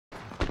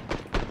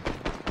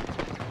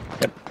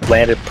It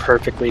landed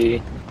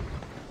perfectly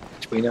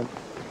between them.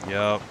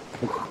 Yep.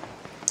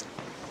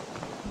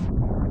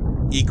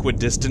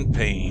 Equidistant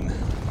pain.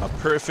 A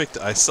perfect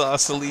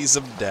isosceles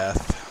of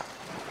death.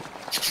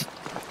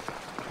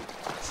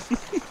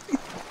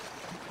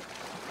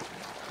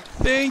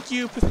 Thank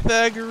you,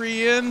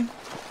 Pythagorean.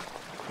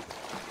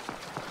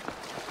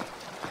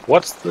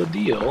 What's the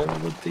deal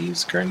with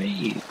these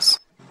grenades?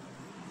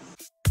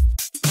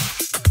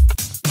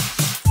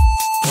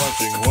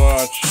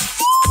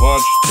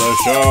 Watch the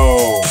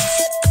show.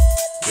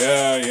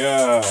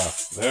 Yeah,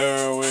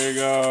 there we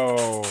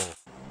go.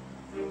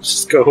 Let's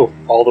just go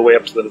all the way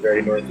up to the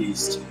very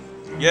northeast.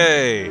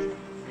 Yay.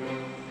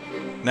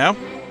 Now?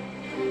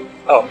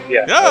 Oh,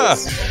 yeah. Ah!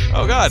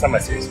 Oh god. It's not my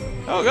serious.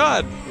 Oh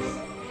god.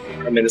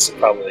 I mean, this will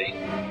probably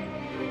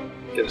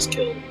get us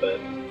killed, but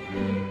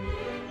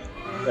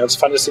it's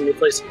fun to see new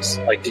places.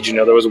 Like, did you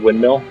know there was a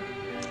windmill?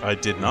 I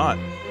did not.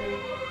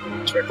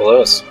 It's right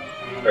below us.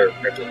 Or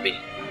right below me.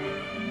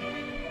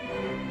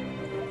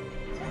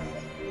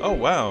 Oh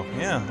wow,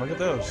 yeah, look at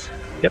those.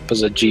 Yep,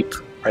 there's a Jeep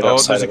right oh,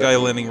 outside there's a of guy it.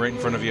 landing right in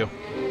front of you.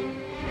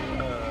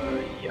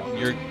 Yeah.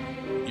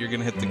 You're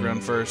gonna hit the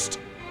ground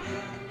first.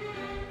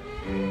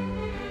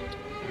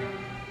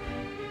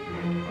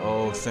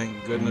 Oh,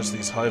 thank goodness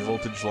these high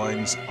voltage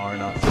lines are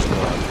not physical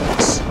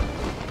objects.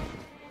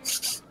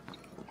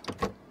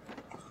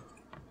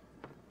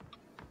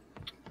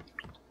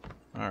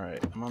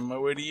 Alright, I'm on my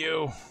way to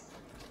you.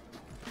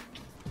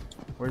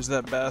 Where's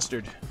that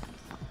bastard?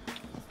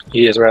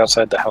 He is right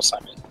outside the house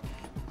I'm in.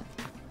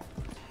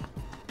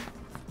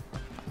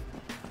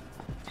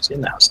 He's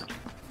in the house now.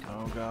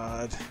 Oh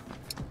god.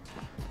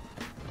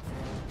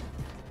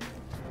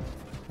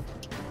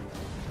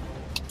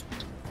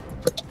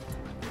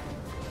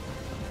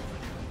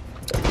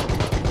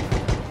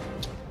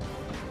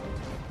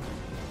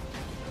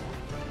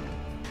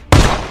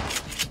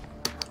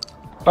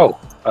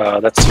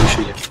 Oh, that's you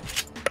shooting.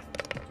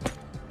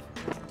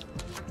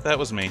 That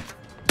was me.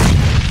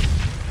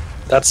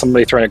 That's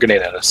somebody throwing a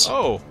grenade at us.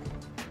 Oh.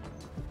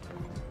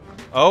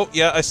 Oh,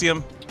 yeah, I see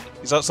him.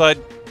 He's outside.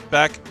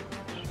 Back.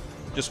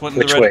 Just went in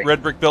Which the way?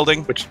 red brick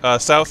building. Which?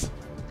 South.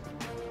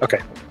 Okay.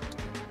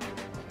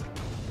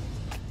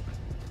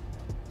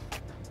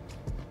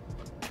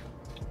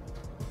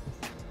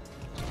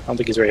 I don't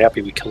think he's very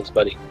happy we killed his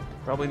buddy.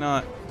 Probably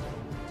not.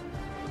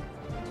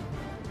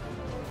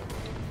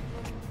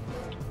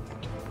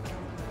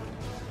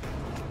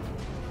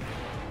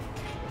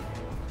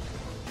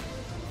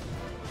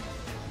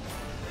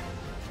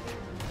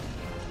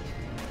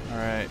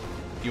 Alright.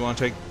 You want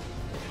to take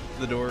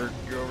the door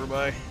you're over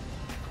by?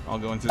 I'll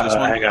go in through this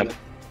one. Hang on.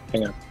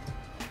 Hang on.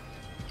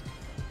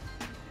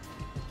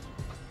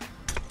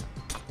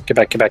 Get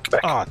back, get back, get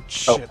back. Ah,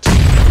 shit.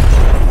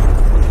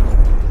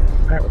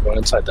 Alright, we're going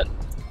inside then.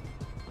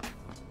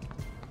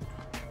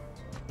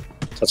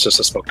 So that's just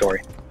a smoke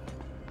dory.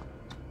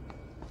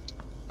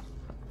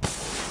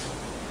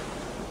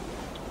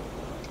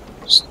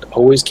 Just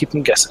always keep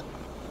them guessing.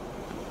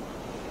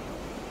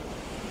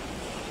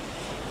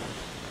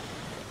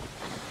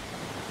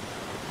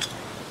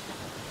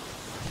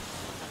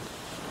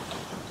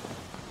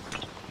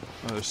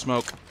 Oh, there's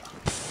smoke.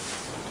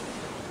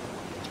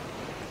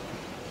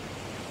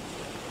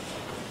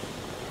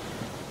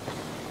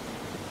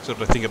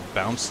 Except I think it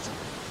bounced.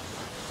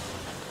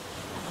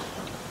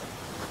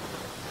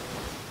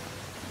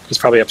 He's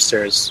probably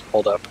upstairs.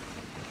 Hold up.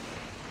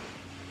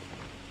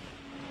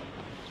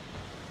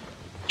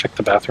 Check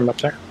the bathroom up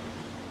there.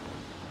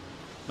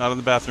 Not in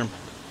the bathroom.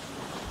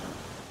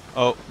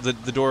 Oh, the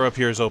door up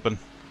here is open.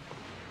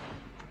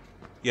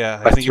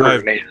 Yeah, I think you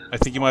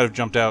might have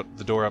jumped out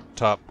the door up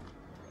top.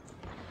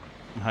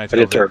 I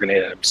did throw a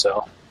grenade at him,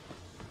 so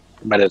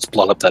I might have just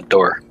blown up that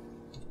door.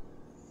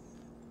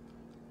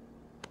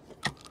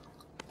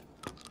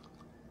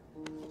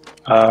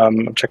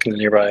 I'm checking the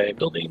nearby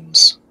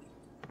buildings.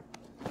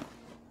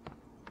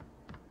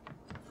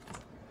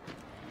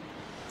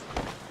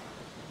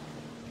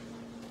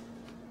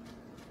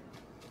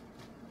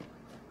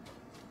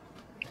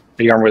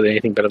 Are you armed with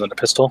anything better than a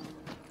pistol?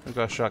 I've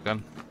got a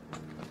shotgun.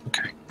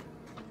 Okay.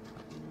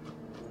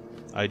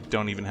 I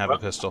don't even have a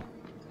pistol.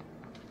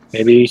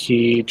 Maybe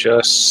he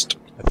just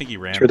I think he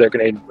ran. threw that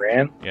grenade and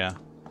ran? Yeah.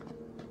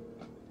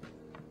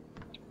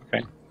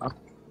 Okay. Well,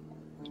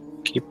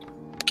 keep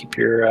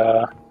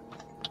your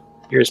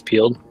ears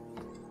peeled.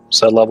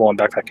 Set level and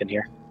back in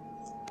here.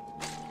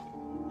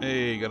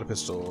 Hey, got a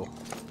pistol.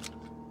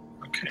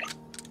 Okay.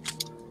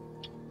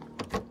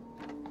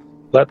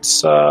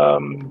 Let's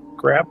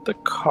grab the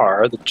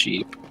car, the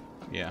Jeep.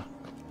 Yeah.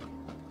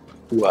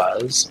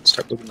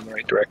 Start moving in the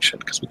right direction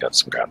because we got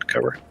some ground to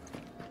cover.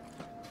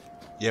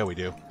 Yeah, we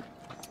do.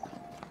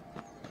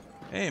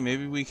 Hey,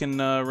 maybe we can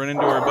run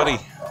into our buddy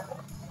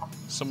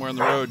somewhere on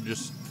the road.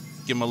 Just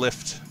give him a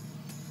lift.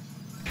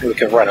 Maybe we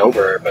can run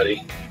over our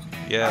buddy.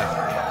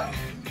 Yeah.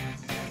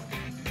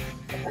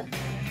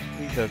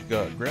 We have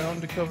got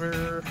ground to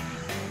cover.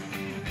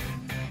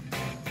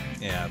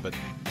 Yeah, but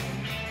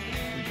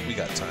we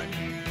got time.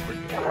 We're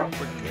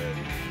good.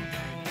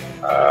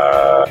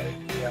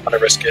 Yeah, I'm gonna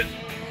risk it.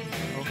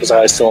 because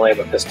I still only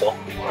have a pistol.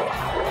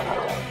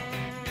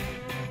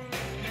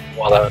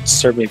 While that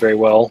served me very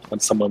well when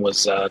someone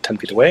was 10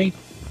 feet away,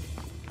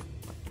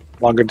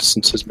 longer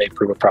distances may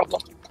prove a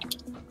problem.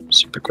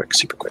 Super quick,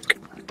 super quick.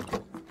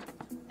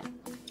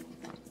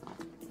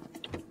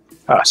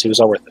 Ah, so it was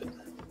all worth it.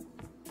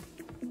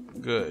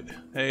 Good.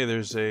 Hey,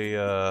 there's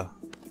a,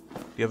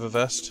 do you have a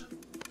vest?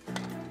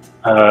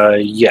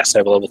 Yes, I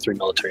have a level 3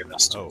 military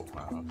vest. Oh,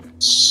 wow, okay.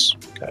 Let's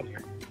get out of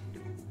here.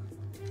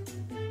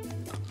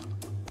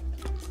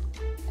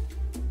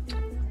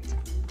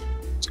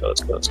 Let's go,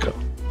 let's go, let's go.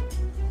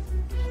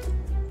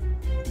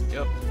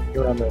 Yep.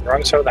 You're on the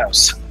wrong side of the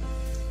house.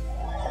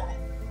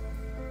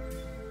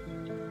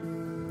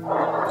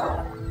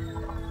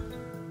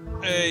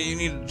 Hey, you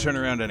needed to turn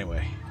around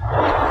anyway.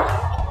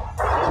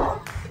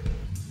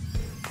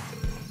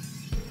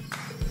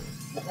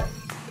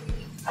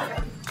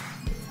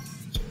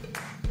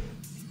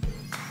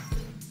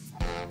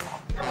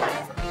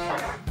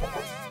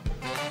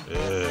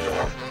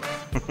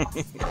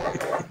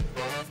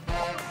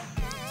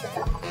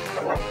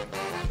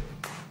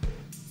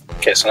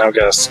 Okay, so now I've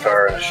got a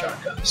SCAR and a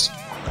shotgun.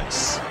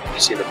 Nice. You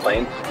see the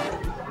plane?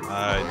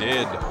 I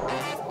did.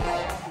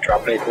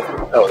 Drop anything?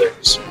 Oh, there it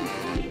is.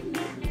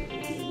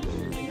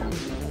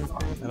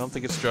 I don't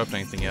think it's dropped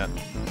anything yet.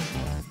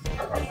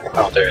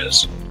 Oh, there it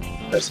is.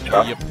 There's the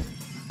drop. Yep.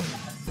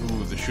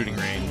 Ooh, the shooting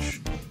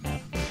range.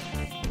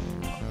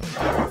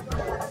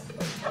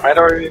 Might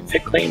already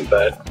pick clean,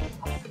 but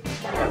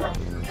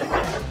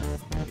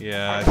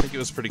Yeah, I think it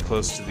was pretty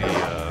close to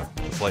the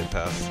flight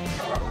path.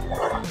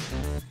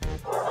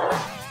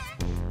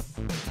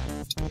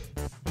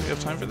 Do we have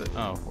time for that?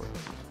 Oh,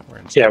 we're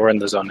in. yeah, we're in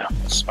the zone now.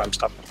 That's why I'm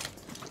stopping.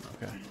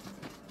 Okay.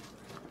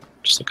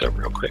 Just look it up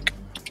real quick.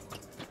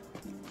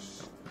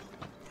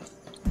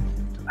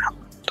 Wow,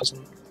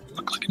 doesn't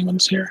look like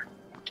anyone's here.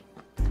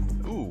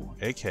 Ooh,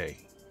 AK. I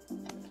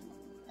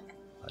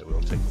will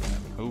take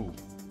that. Ooh.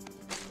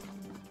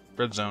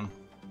 Red zone.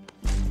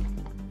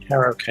 Yeah,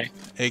 we're okay.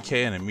 AK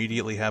and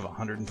immediately have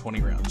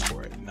 120 rounds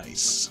for it.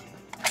 Nice.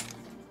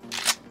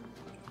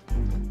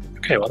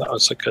 Okay, well that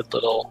was a good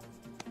little...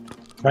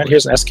 Right,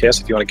 here's an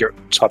SKS if you want to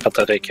swap out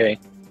that AK.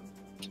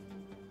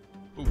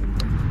 Ooh.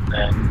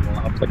 And we'll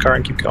hop in the car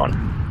and keep going.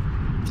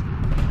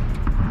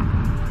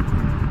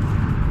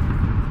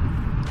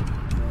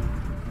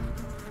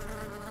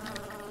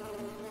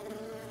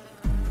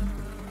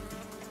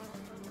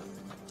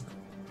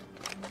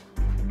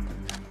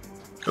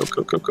 Go,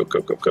 go, go, go,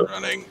 go, go, go.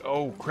 Running.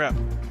 Oh, crap.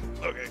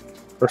 Okay.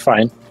 We're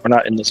fine. We're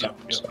not in the zone.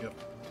 Yep, So. yep.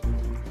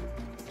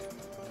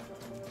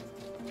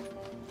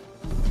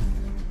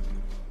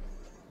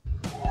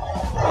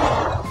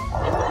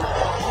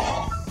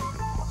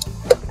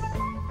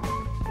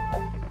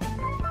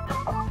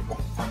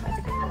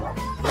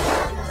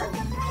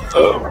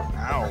 Oh.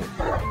 Ow.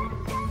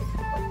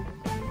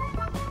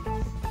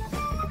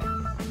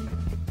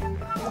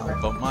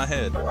 Bumped my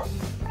head.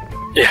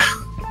 Yeah.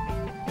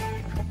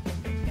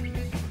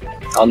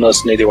 I'll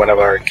notice neither one of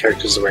our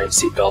characters are wearing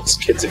seatbelts.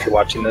 Kids, if you're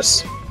watching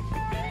this,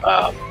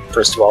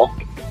 first of all,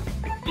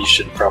 you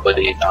should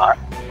probably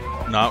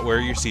Not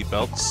wear your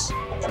seatbelts,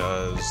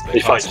 because they They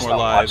cost find more yourself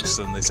lives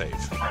than they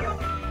save.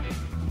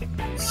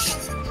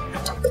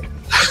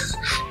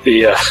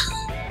 the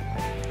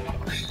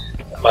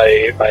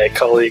my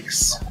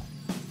colleagues'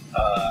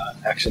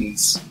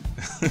 actions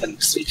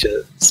and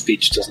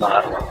speech does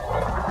not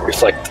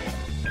reflect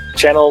the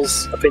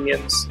channel's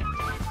opinions.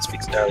 It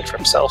speaks entirely for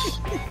himself.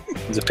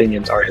 His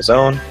opinions are his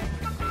own.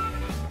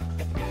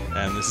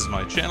 And this is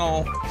my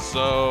channel,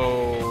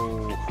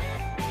 so...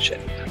 Shit.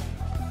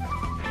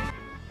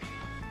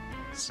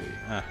 Let's see.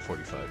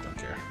 45, don't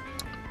care.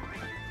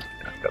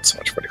 I've got so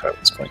much 45 at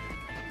this point.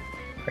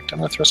 In fact, I'm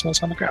gonna throw some of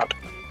this on the ground.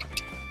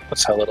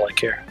 That's how little I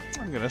care.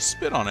 I'm gonna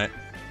spit on it.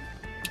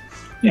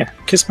 Yeah,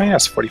 kiss my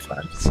ass,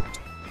 45.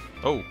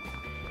 Oh,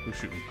 who's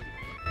shooting?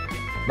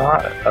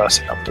 Not us,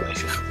 I don't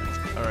believe.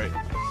 Alright,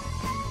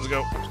 let's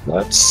go.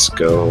 Let's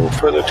go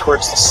further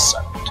towards the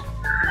sun.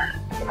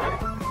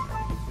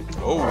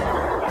 Oh!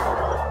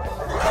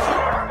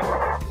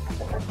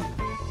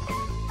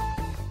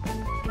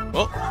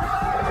 Oh!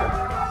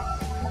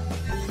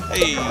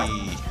 Hey!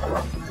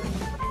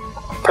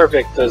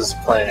 Perfect as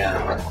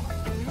planned.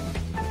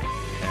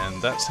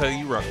 And that's how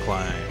you rock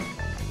climb.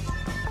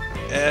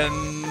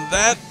 And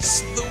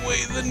that's the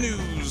way the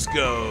news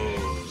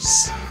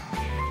goes.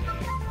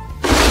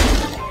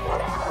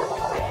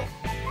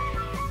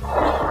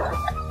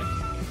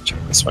 Check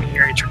this one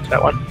here, you check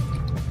that one.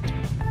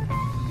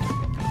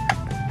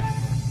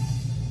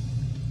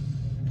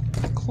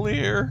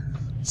 Clear.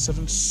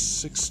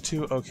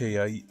 762. Okay,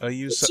 I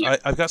use. Let's see.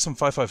 I've got some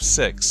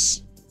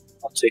 556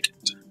 I'll take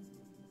it.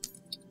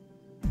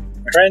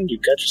 My friend, you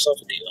got yourself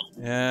a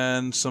deal.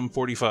 and some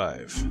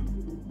 45.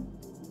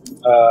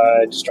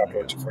 I just dropped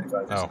over to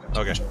 45. Oh,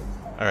 okay.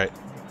 All right.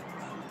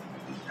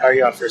 How are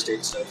you on first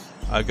aid stuff?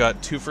 I've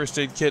got 2 first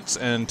aid kits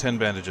and 10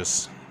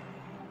 bandages.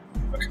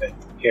 Okay.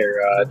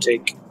 Here,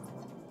 take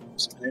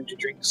some energy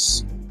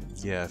drinks,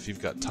 Yeah, if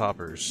you've got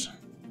toppers.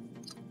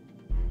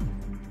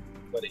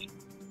 buddy.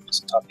 It's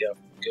top, yeah,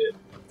 good.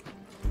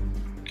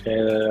 Okay,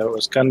 that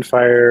was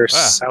gunfire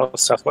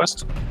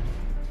southwest.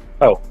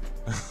 Oh,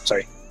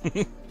 sorry.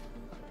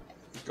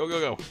 Go,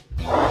 go, go.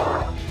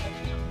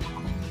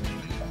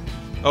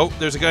 Oh,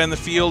 there's a guy in the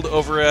field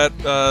over at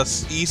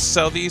east,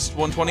 southeast,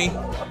 120.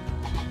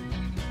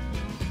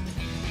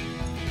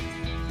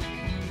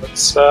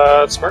 Let's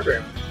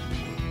murder him.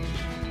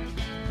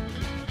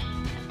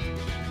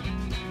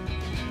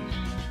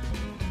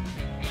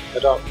 I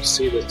don't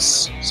see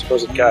this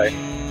supposed guy.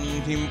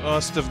 He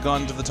must have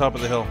gone to the top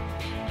of the hill.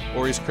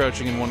 Or he's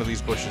crouching in one of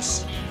these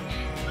bushes.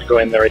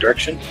 Going in the right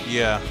direction?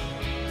 Yeah.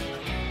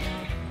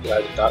 Yeah,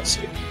 I did not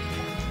see.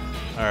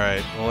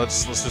 Alright, well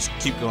let's just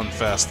keep going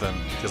fast then,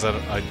 because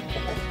I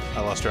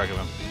lost track of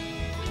him.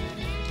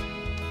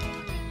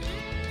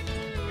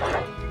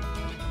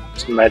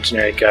 It's an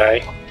imaginary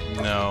guy.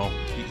 No,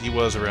 he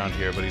was around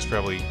here, but he's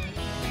probably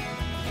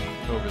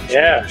over the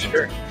Yeah,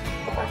 sure.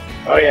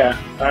 Oh yeah,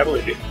 I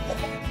believe you.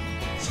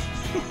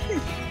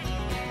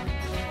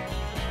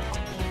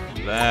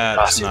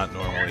 That's not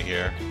normally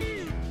here.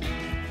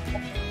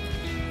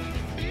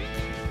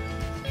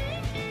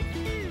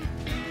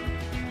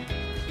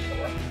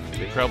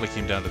 They probably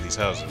came down to these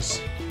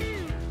houses.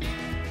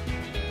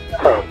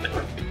 Probably.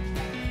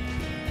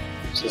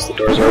 Since the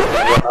doors are open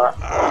and whatnot.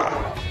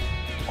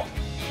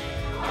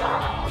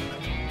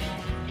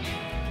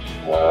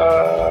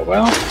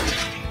 Well.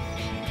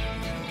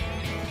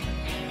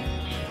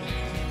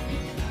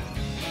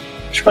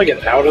 I should probably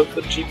get out of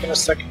the Jeep in a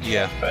second.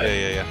 Yeah,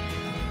 yeah.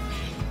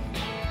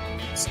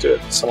 Let's do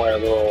it somewhere a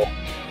little...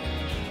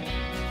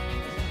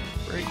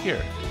 Right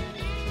here.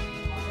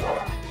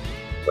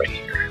 Right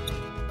here.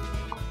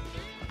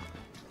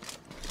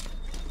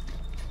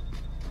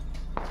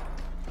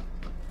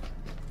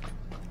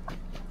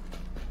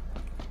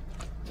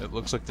 It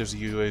looks like there's a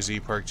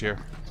UAZ parked here.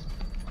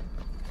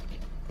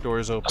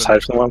 Doors open.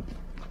 Aside from the one?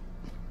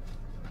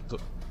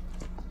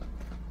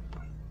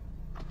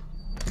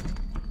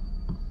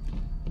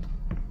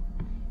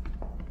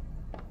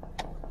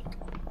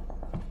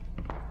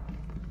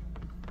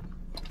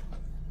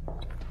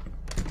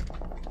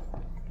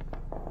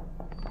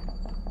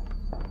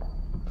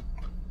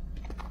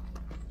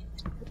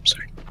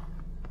 Sorry.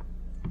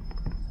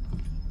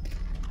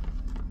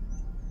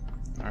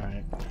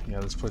 Alright. Yeah,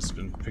 this place has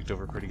been picked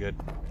over pretty good.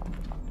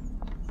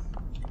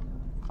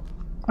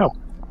 Oh.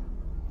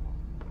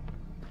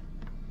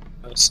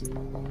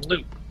 Some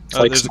loot.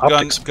 There's a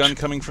gun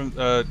coming from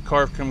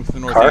car coming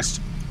from the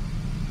northeast.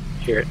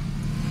 Hear it.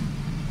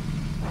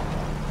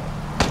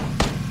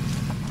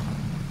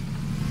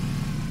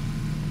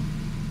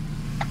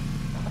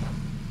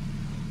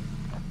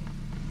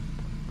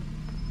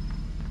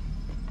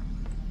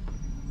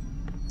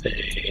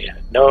 They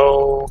had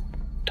no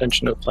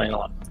intention of playing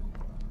along.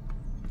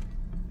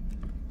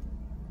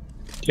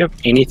 Do you have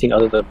anything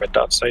other than red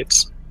dot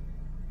sights?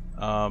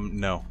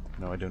 No,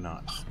 I do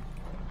not.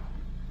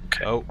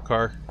 Okay. Oh,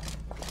 car.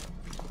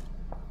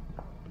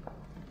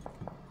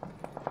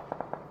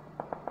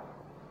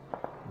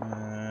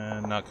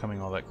 Not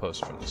coming all that close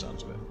from the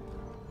sounds of it.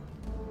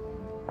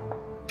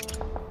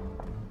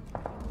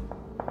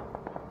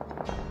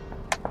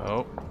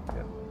 Oh,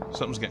 yeah.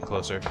 Something's getting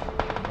closer.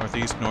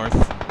 Northeast, north.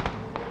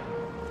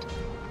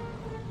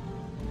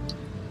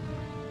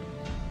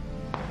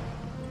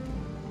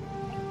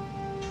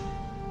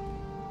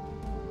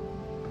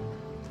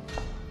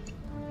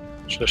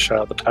 Should have shot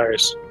out the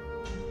tires.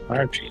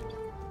 RG.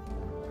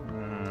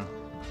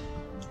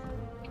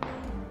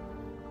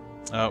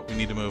 Oh, we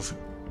need to move.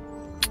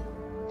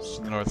 It's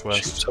to the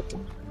northwest.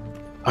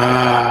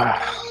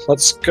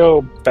 Let's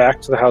go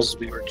back to the houses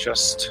we were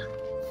just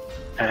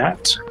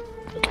at,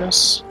 I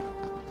guess.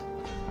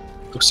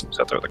 Oh, someone's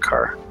out there with a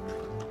car.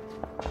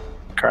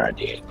 Car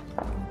ID.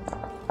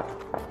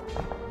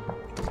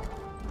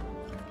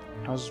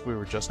 Houses we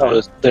were just Oh,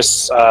 at?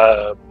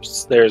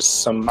 there's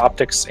some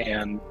optics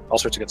and all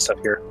sorts of good stuff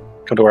here.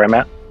 Come to where I'm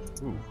at.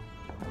 Ooh.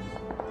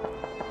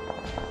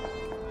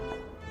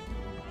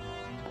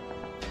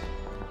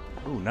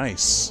 Ooh,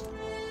 nice.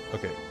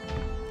 Okay.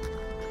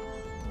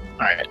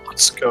 Alright,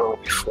 let's go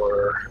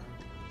before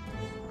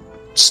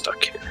I'm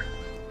stuck here.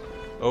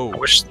 Oh. I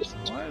wish this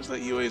Why is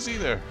that UAZ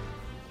there?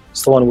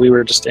 it's the one we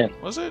were just in.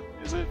 Was it?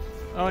 Is it?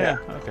 Oh, Yeah.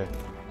 yeah. Okay.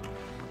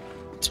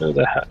 Let's move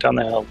down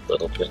the hill a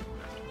little bit.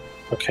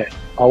 Okay,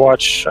 I'll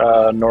watch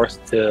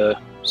north to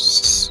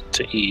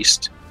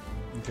east.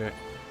 Okay.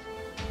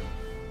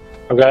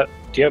 Do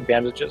you have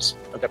bandages?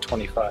 I've got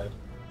 25.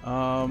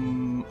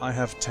 I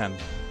have 10.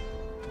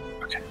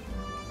 Okay.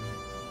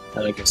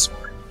 Then I get some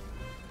more.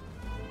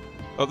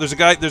 Oh, there's a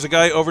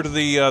guy over to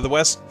the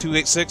west,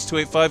 286,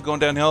 285, going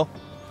downhill.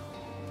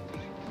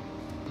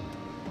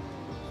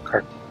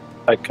 Car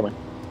bike coming.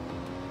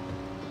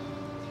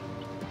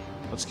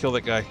 Let's kill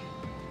that guy.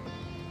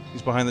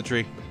 He's behind the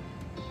tree.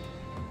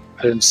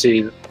 I didn't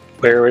see.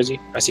 Where is he?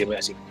 I see him. I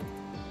see him.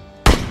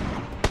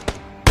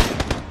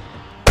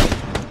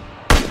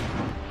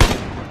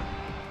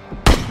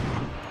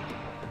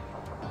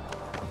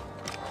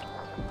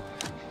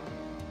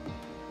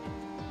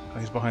 Oh,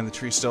 he's behind the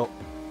tree still.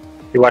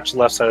 You watch the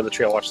left side of the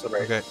trail, watch the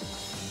right. Okay.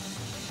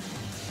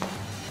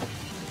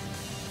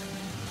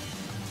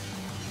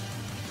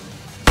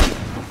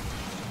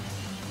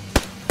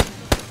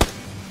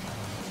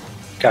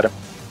 Got him.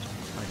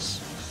 Nice.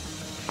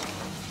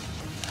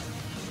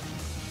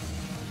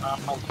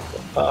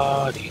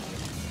 Body.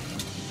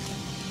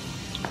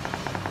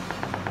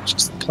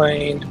 Just the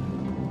plane.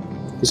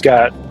 He's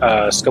got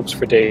scopes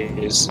for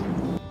days.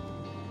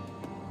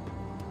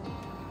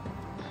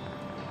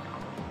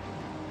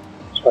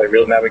 He's probably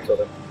real mad we killed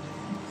him.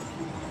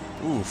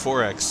 Ooh,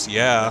 4x.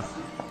 Yeah.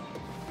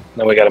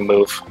 Then we gotta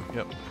move.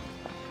 Yep.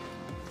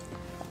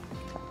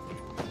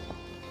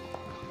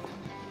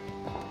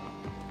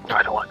 No,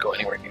 I don't want to go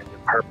anywhere near the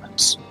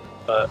apartments,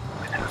 but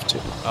I have to.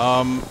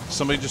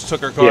 Somebody just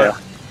took our car. Yeah.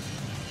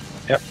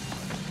 Yep.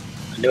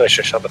 I knew I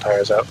should shut the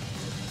tires out.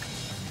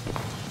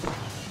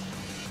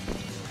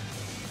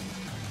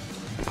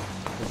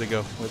 Where'd they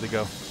go? Where'd they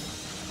go?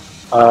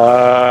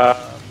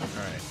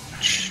 Alright.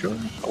 Sure.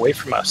 Away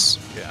from us.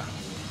 Yeah.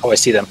 Oh, I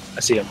see them. I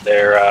see them.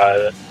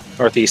 They're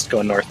northeast,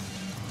 going north.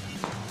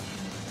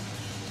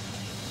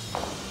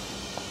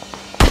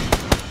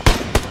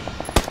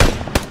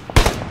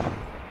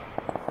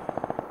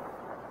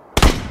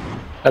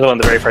 Another one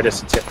in the very far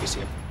distance. Yep, we see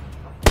him.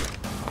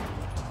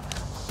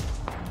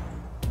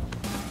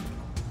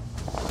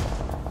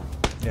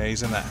 Yeah,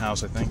 he's in that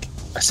house, I think.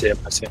 I see him.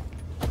 I see him.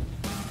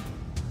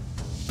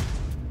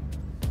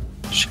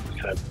 Shit, we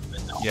gotta move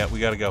in now. Yeah, we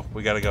gotta go.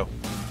 We gotta go.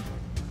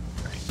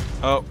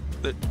 Oh,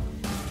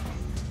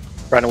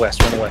 Run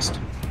west. Run west.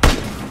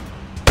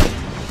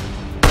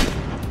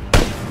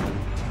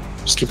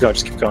 Just keep going.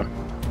 Just keep going.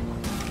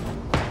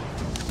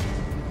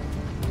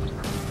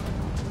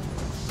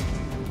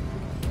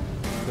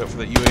 go for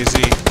the UAZ.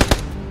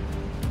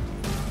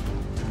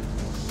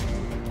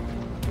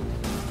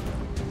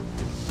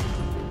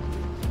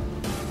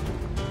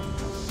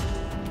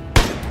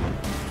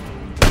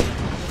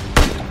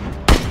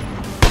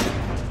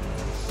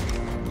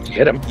 You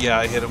hit him. Yeah,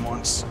 I hit him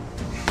once.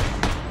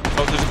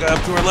 Oh, there's a guy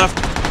up to our left.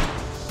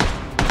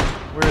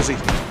 Where is he?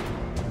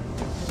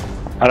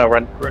 I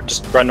know,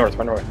 just run north,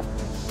 run north.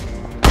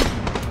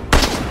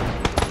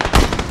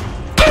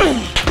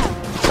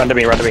 Run to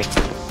me, run to me.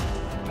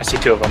 I see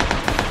two of them.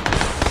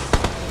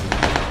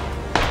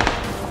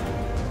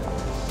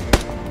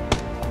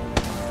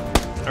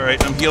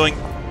 Alright, I'm healing.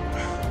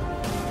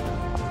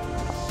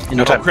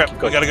 No time. Oh crap, Keep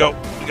we going, gotta keep go.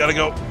 going. We gotta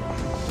go.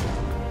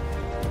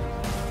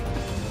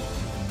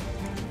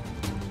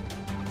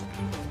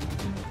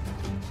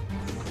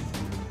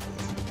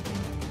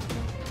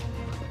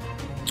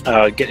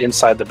 Get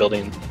inside the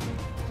building.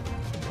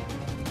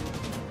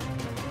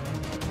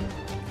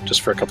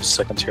 Just for a couple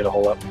seconds here to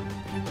hold up.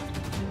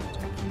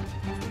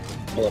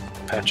 Hold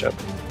up, patch up.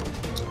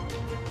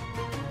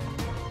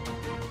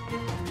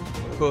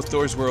 Both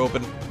doors were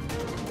open.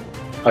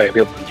 Oh yeah,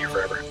 we'll be here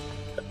forever.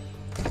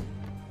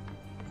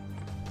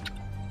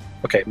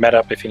 Okay, med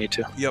up if you need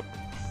to. Yep.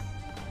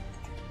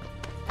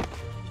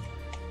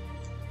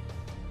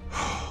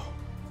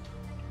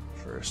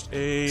 First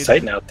aid.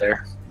 Exciting out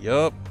there.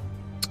 Yup.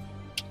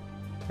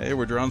 Hey,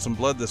 we're drawing some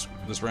blood this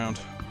round.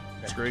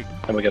 That's great.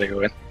 And we gotta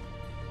go in.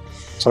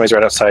 Somebody's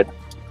right outside.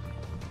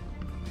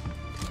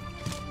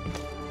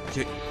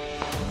 Okay.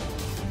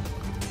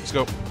 Let's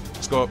go.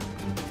 Let's go up.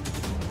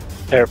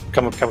 There,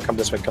 come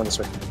this way, come this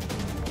way.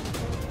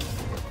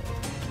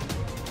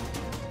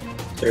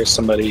 There's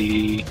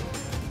somebody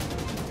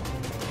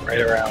right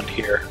around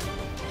here.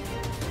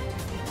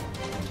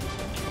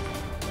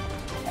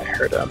 I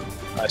heard him.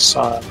 I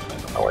saw him. I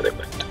don't know where they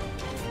went.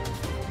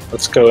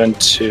 Let's go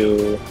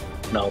into...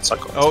 No, let's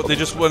not go. Oh, they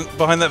just went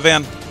behind that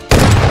van.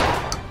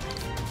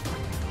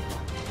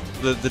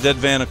 The dead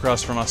van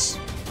across from us.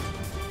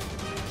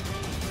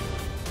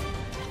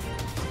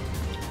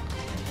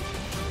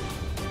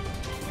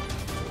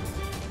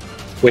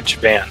 Which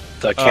van?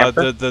 The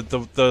camper?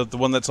 The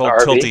one that's all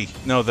The RV?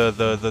 tilty. No,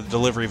 the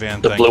delivery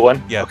van The thing. blue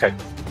one? Yeah. Okay.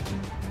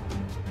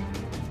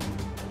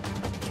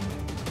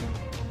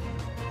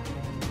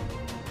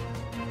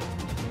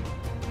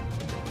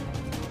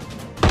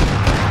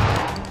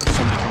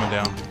 Somebody coming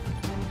down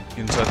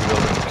inside the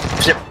building.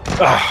 Yep.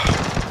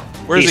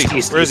 Ah. Where is East, he?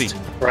 east, Where is east.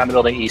 he? Around the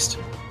building east.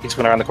 He's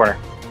going around the corner.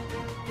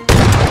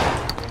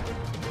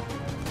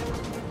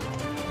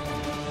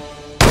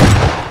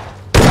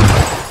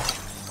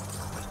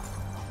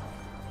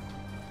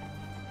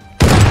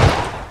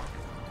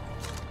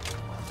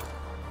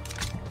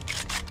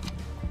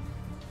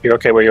 You're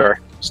okay where you are.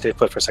 Stay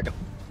put for a second.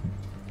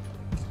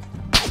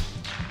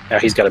 Now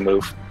he's got to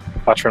move.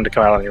 Watch for him to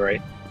come out on your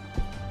right.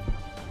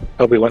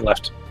 Hope he went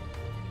left.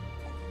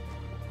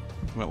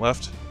 Went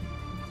left.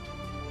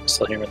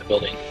 Still here in the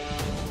building.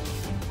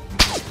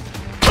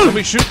 Let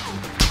me shoot.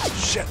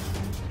 Shit.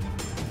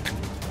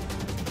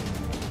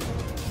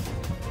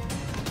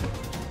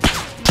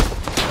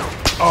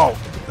 Oh.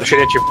 I should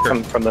hit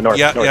you from the north.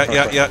 Yeah, north, yeah,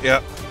 north, yeah, north.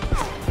 yeah,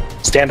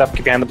 yeah. Stand up,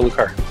 get behind the blue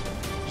car.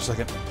 Just a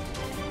second.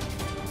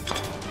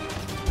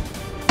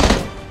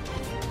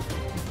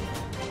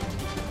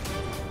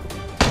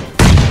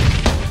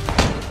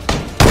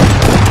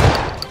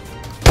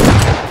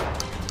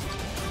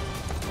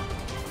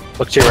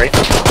 Look to your right.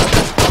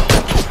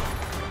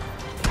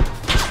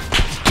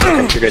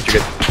 Okay, you're good, you're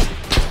good.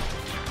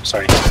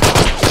 Sorry.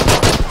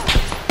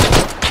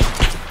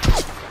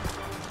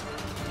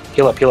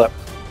 Heal up, heal up.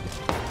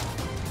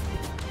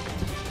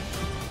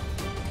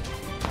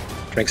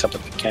 Drink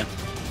something if you can.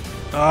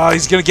 Oh,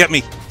 he's gonna get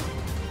me.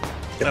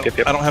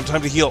 Yep. I don't have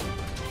time to heal.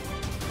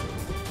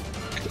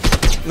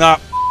 Nah.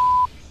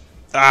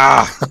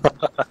 Ah.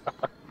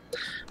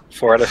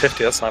 4 out of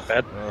 50, that's not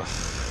bad. Ugh.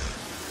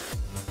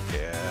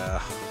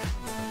 Yeah.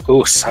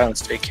 Ooh,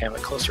 silenced ACAM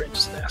at close range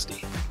is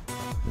nasty.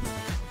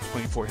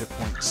 24 hit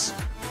points.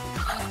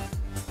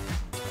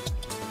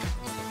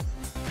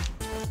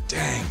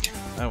 Dang.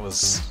 That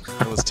was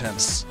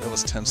tense. That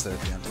was tense there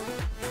at the end.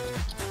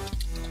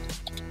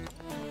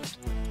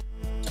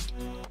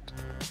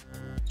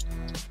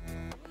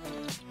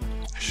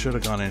 I should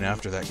have gone in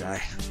after that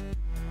guy.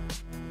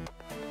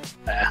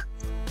 Ah,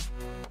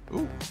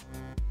 Ooh.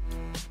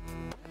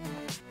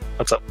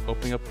 what's up?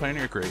 Opening up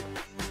Pioneer Crate.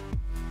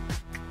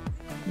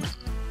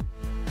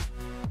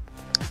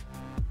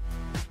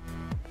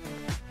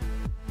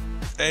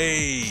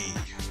 Hey!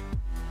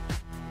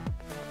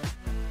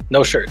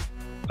 No shirt.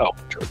 Oh,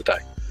 shirt with a tie.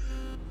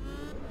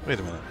 Wait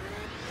a minute.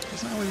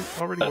 Wasn't I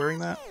already wearing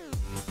that?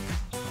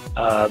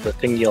 The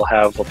thing you'll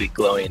have will be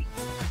glowing.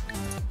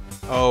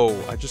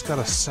 Oh, I just got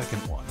a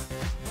second one.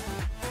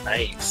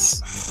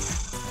 Nice.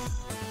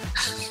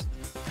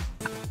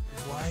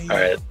 Why?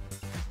 Alright.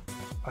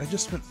 I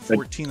just spent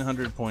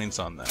 1,400 points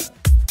on that.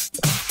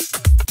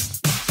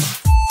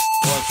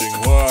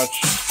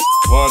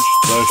 Watch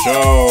the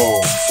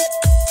show.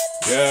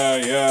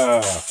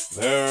 Yeah,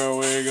 there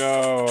we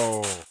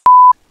go.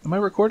 Am I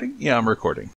recording? Yeah, I'm recording.